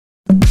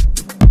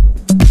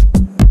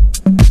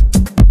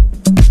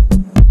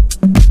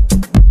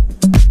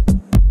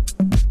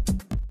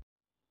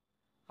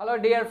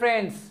dear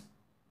friends,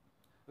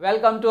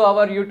 welcome to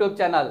our YouTube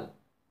channel.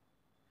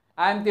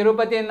 I am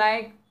Tirupati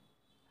Naik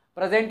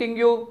presenting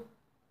you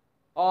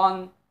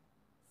on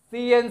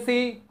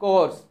CNC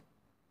course.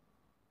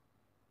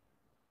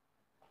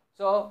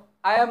 So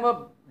I am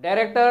a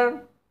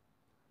director,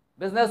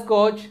 business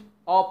coach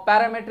of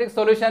Parametric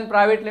Solutions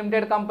Private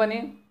Limited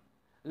Company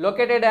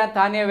located at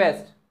Thane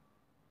West.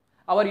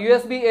 Our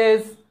USB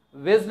is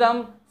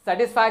wisdom,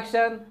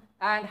 satisfaction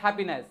and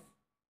happiness,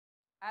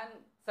 and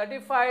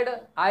certified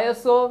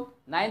ISO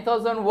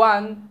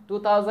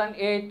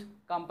 9001-2008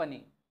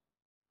 company,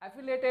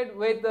 affiliated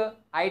with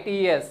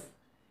ITS,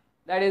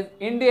 that is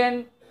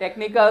Indian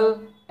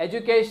Technical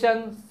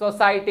Education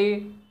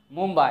Society,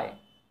 Mumbai.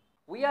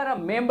 We are a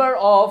member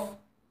of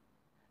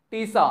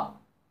TISA,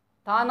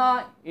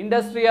 Thane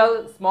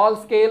Industrial Small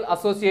Scale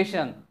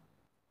Association.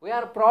 We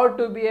are proud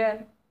to be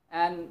a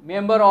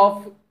member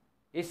of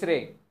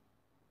ISRE,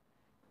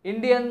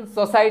 Indian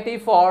Society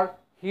for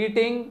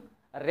Heating,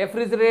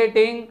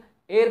 Refrigerating,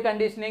 Air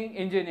Conditioning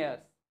Engineers.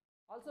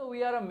 Also,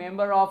 we are a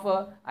member of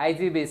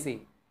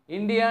IGBC,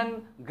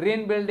 Indian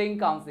Green Building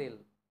Council.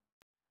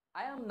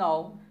 I am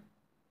now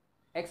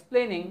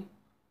explaining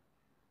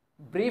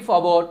brief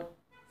about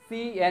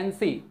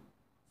CNC,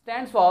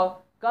 stands for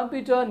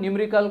Computer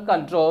Numerical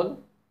Control,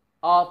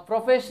 a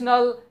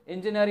professional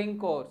engineering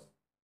course.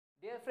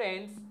 Dear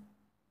friends,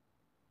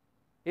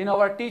 in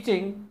our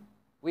teaching,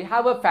 we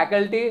have a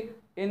faculty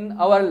in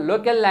our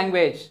local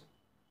language,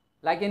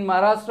 like in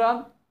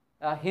Maharashtra,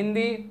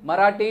 Hindi,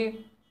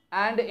 Marathi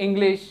and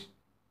English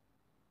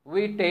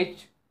we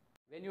teach.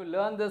 When you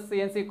learn this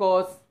CNC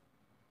course,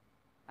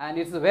 and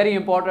it's very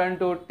important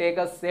to take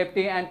a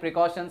safety and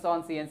precautions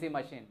on CNC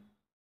machine.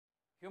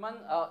 Human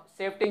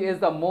safety is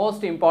the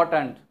most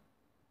important.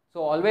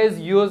 So always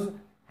use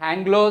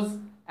hand gloves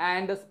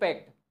and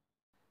spec.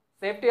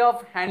 Safety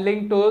of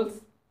handling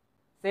tools,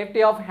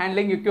 safety of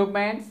handling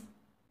equipments,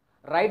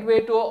 right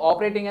way to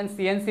operating in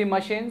CNC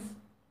machines.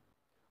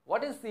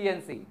 What is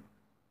CNC?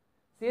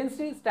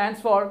 CNC stands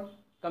for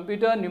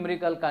Computer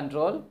Numerical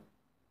Control,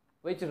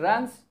 which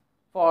runs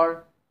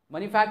for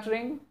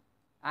manufacturing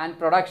and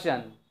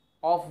production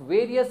of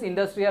various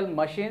industrial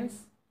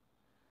machines,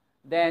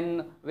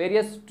 then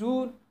various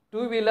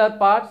two-wheeler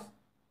parts,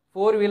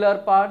 four-wheeler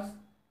parts,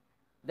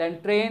 then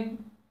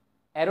train,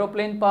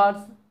 aeroplane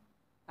parts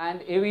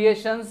and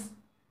aviations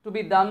to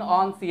be done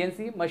on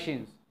CNC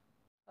machines.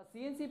 A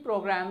CNC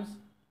programs,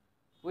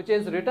 which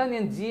is written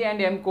in G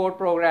and M code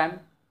program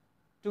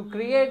to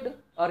create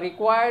a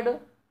required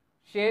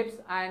shapes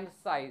and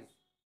size.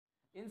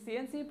 In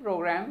CNC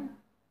program,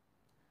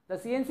 the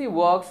CNC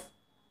works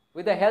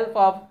with the help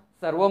of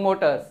servo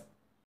motors.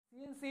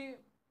 CNC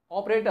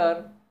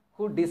operator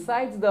who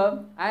decides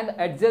and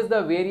adjusts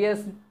the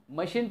various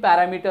machine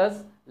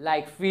parameters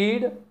like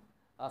feed,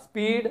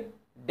 speed,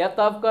 depth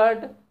of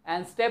cut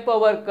and step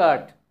over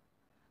cut,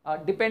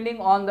 depending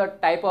on the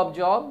type of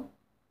job,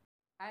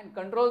 and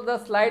controls the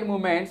slide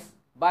movements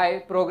by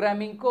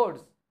programming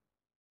codes.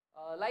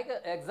 Like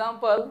an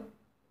example,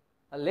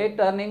 a lathe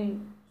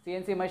turning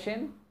CNC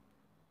machine,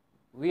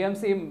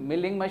 VMC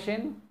milling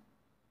machine,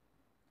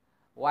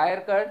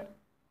 wire cut,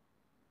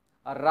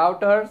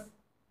 routers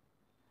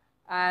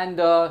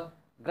and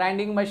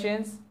grinding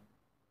machines,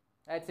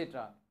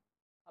 etc.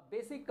 A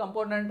basic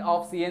component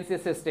of CNC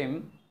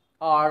system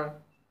are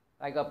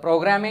like a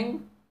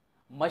programming,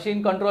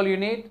 machine control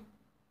unit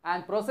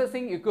and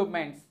processing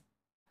equipments.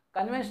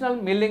 Conventional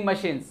milling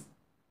machines.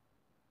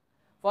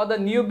 For the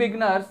new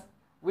beginners,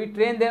 we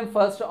train them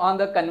first on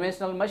the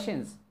conventional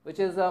machines, which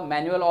is a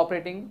manual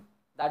operating,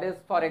 that is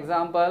for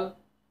example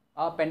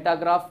a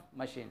pantograph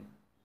machine.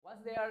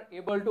 Once they are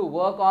able to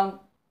work on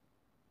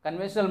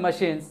conventional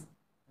machines,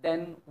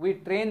 then we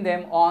train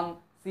them on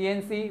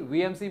CNC,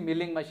 VMC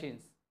milling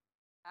machines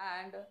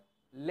and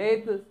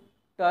lathe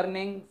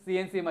turning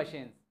CNC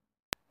machines.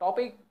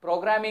 Topic: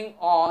 programming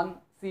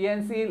on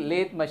CNC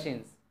lathe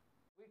machines.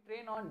 We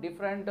train on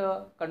different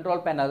control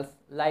panels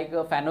like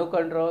Fano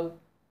control,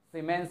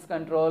 Siemens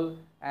control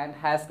and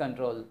Haas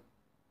control.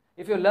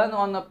 If you learn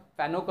on the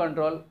Fano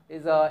control,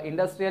 is a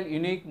industrial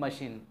unique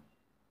machine.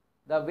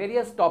 The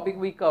various topic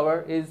we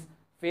cover is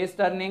face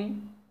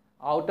turning,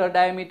 outer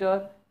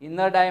diameter,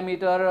 inner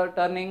diameter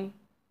turning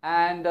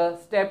and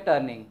step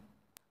turning,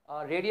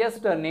 radius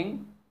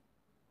turning,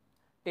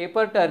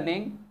 taper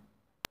turning,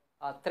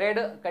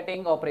 thread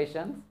cutting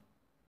operations,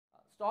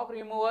 stock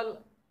removal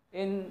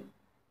in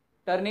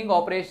turning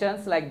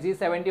operations like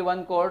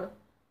G71 code,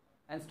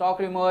 and stock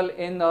removal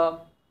in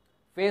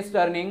face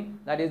turning,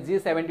 that is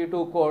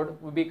G72 code,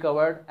 will be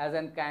covered as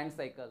an canned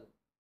cycle.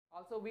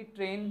 Also we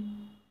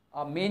train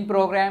a main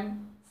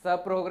program,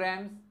 sub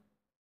programs,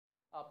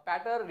 a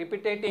pattern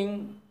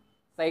repeating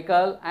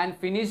cycle and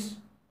finish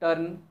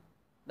turn,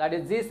 that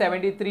is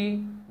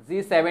G73,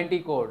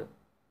 G70 code,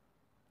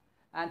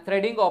 and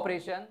threading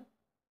operation,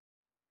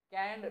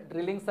 canned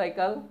drilling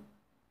cycle,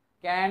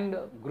 canned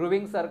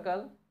grooving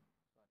circle,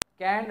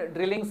 canned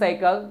drilling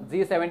cycle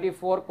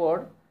G74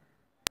 code,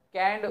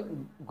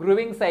 canned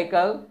grooving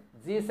cycle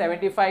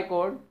G75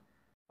 code.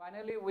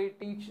 Finally, we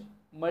teach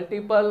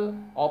multiple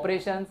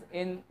operations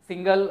in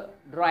single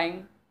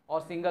drawing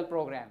or single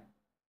program.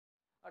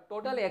 A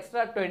total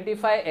extra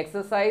 25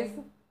 exercise,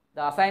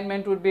 the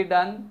assignment would be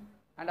done,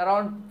 and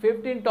around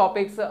 15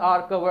 topics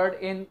are covered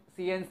in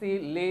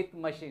CNC lathe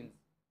machines.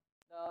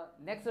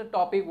 The next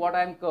topic what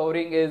I am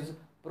covering is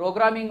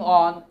programming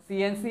on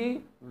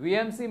CNC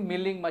VMC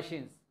milling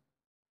machines.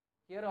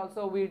 Here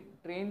also we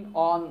train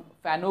on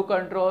FANU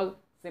control,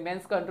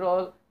 Siemens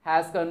control,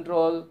 HAS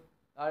control,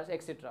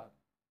 etc.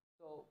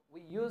 So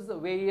we use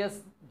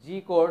various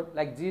G code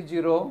like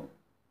G0,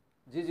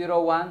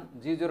 G01,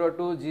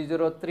 G02,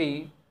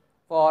 G03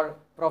 for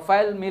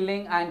profile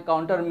milling and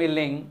counter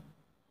milling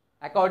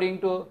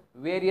according to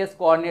various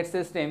coordinate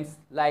systems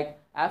like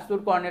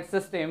absolute coordinate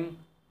system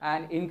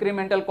and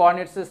incremental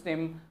coordinate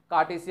system,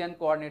 Cartesian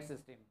coordinate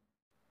system.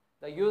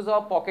 The use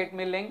of pocket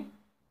milling,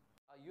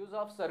 use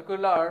of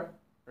circular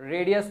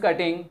radius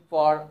cutting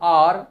for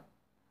R,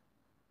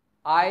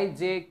 I,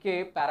 J,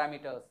 K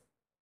parameters.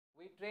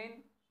 We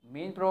train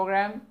main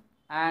program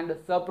and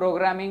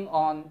sub-programming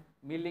on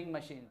milling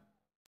machine.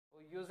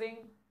 Using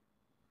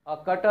a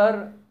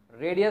cutter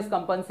radius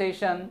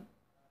compensation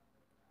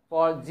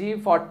for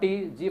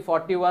G40,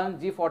 G41,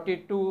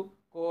 G42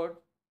 code,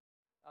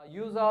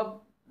 use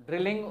of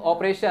drilling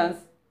operations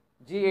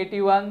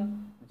G81,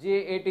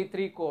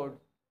 G83 code.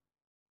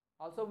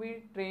 Also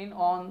we train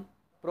on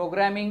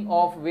programming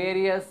of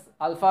various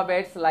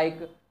alphabets like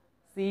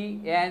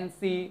C, N,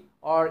 C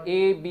or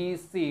A, B,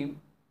 C.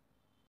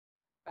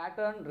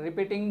 Pattern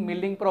repeating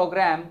milling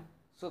program,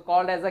 so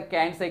called as a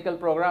canned cycle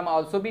program,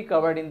 also be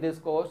covered in this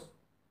course.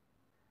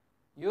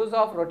 Use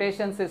of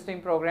rotation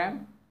system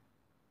program,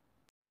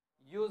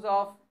 use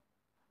of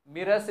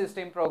mirror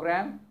system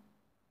program,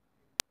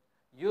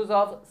 use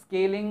of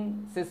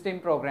scaling system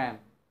program.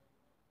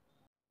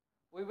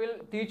 We will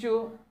teach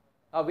you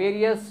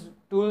various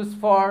tools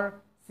for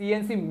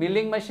CNC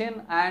milling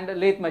machine and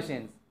lathe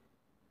machines.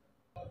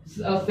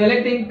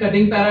 Selecting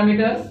cutting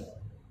parameters,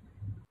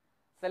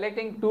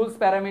 selecting tools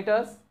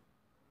parameters,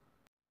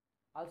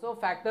 also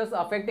factors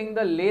affecting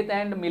the lathe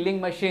and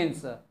milling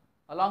machines,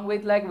 along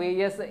with like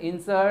various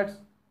inserts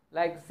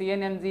like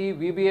CNMG,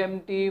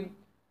 VBMT,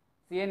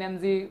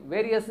 CNMG,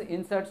 various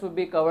inserts will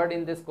be covered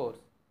in this course.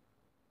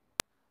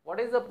 What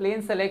is the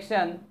plane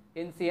selection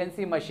in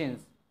CNC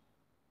machines?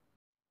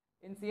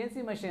 In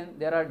CNC machine,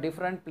 there are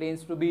different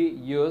planes to be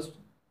used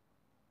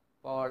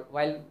for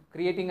while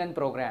creating a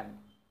program.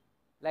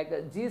 Like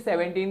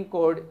G17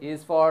 code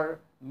is for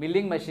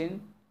milling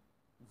machine,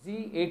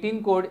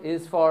 G18 code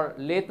is for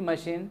lathe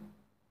machine,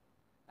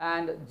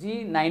 and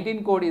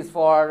G19 code is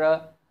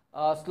for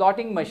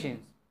slotting machines.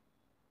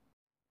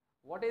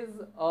 What is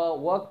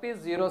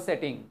workpiece 0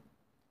 setting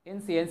in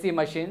CNC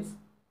machines?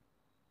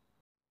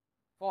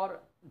 For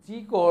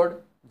G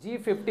code,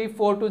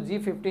 G54 to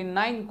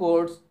G59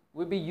 codes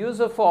will be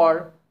used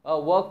for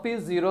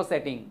workpiece 0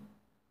 setting.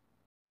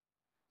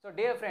 So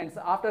dear friends,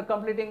 after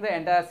completing the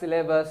entire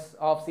syllabus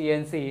of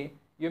CNC,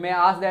 you may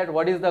ask that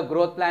what is the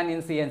growth plan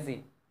in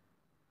CNC?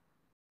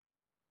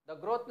 The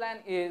growth plan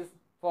is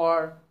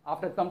for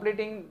after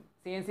completing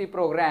CNC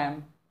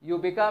program, you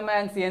become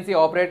an CNC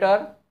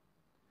operator,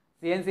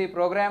 CNC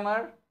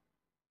programmer,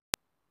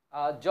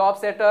 job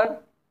setter,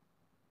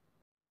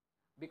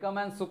 become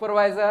a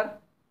supervisor,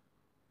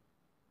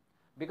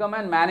 become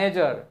a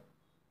manager.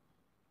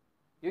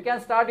 You can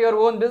start your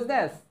own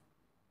business.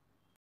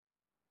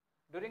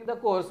 During the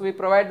course, we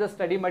provide the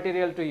study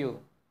material to you.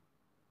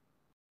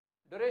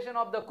 Duration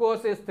of the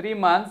course is 3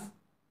 months,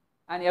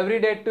 and every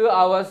day 2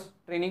 hours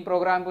training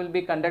program will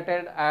be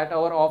conducted at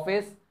our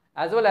office,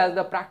 as well as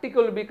the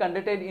practical will be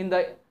conducted in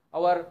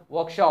our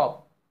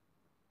workshop.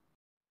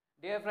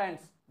 Dear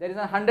friends, there is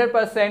a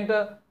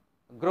 100%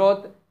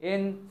 growth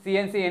in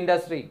CNC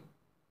industry.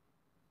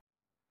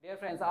 Dear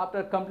friends,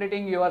 after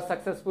completing your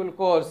successful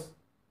course,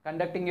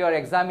 conducting your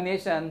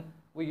examination,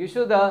 we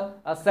issue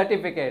a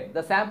certificate.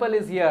 The sample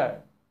is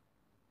here.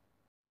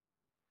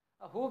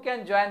 Who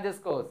can join this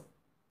course?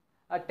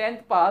 A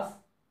 10th pass,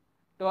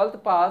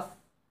 12th pass,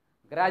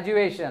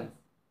 graduation.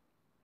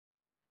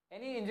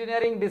 Any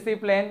engineering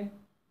discipline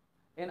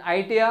in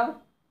ITIA,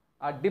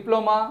 a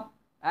diploma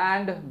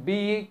and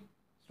BE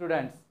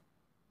students.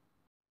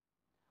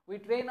 We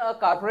train a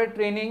corporate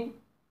training,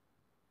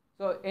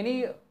 so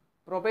any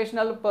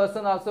professional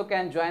person also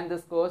can join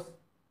this course.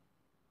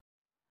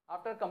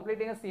 After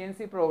completing a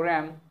CNC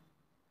program,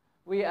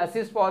 we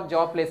assist for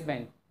job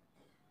placement.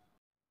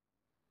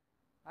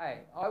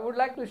 Hi, I would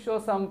like to show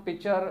some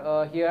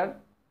picture here.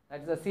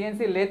 That is a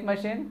CNC lathe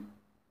machine,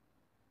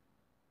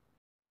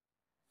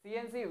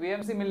 CNC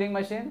VMC milling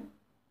machine,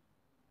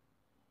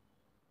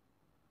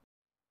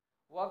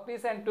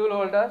 workpiece and tool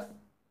holders,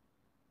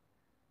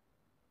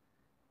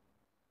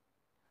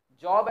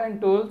 job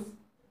and tools.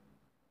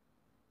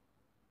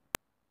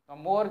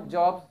 Some more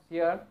jobs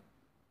here.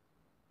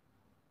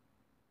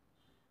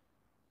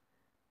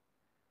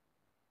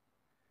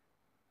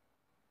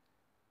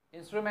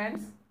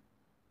 Instruments,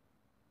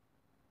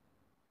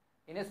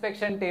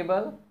 inspection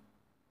table,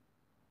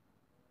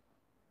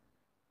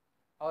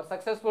 our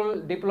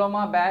successful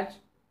diploma badge,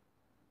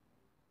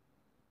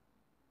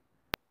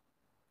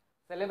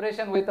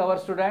 celebration with our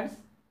students,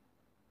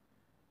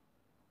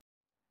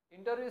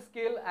 interview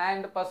skill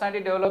and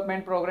personality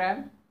development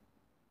program.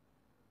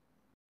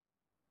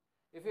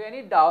 If you have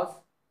any doubts,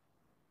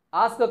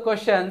 ask the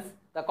questions.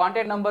 The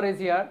contact number is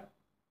here.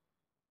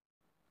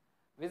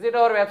 Visit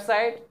our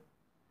website,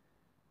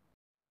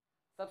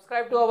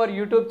 subscribe to our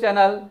YouTube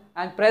channel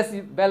and press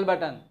bell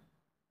button.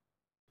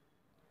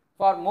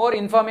 For more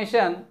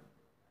information,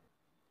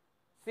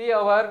 see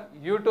our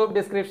YouTube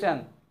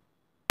description.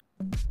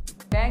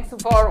 Thanks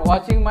for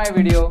watching my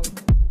video.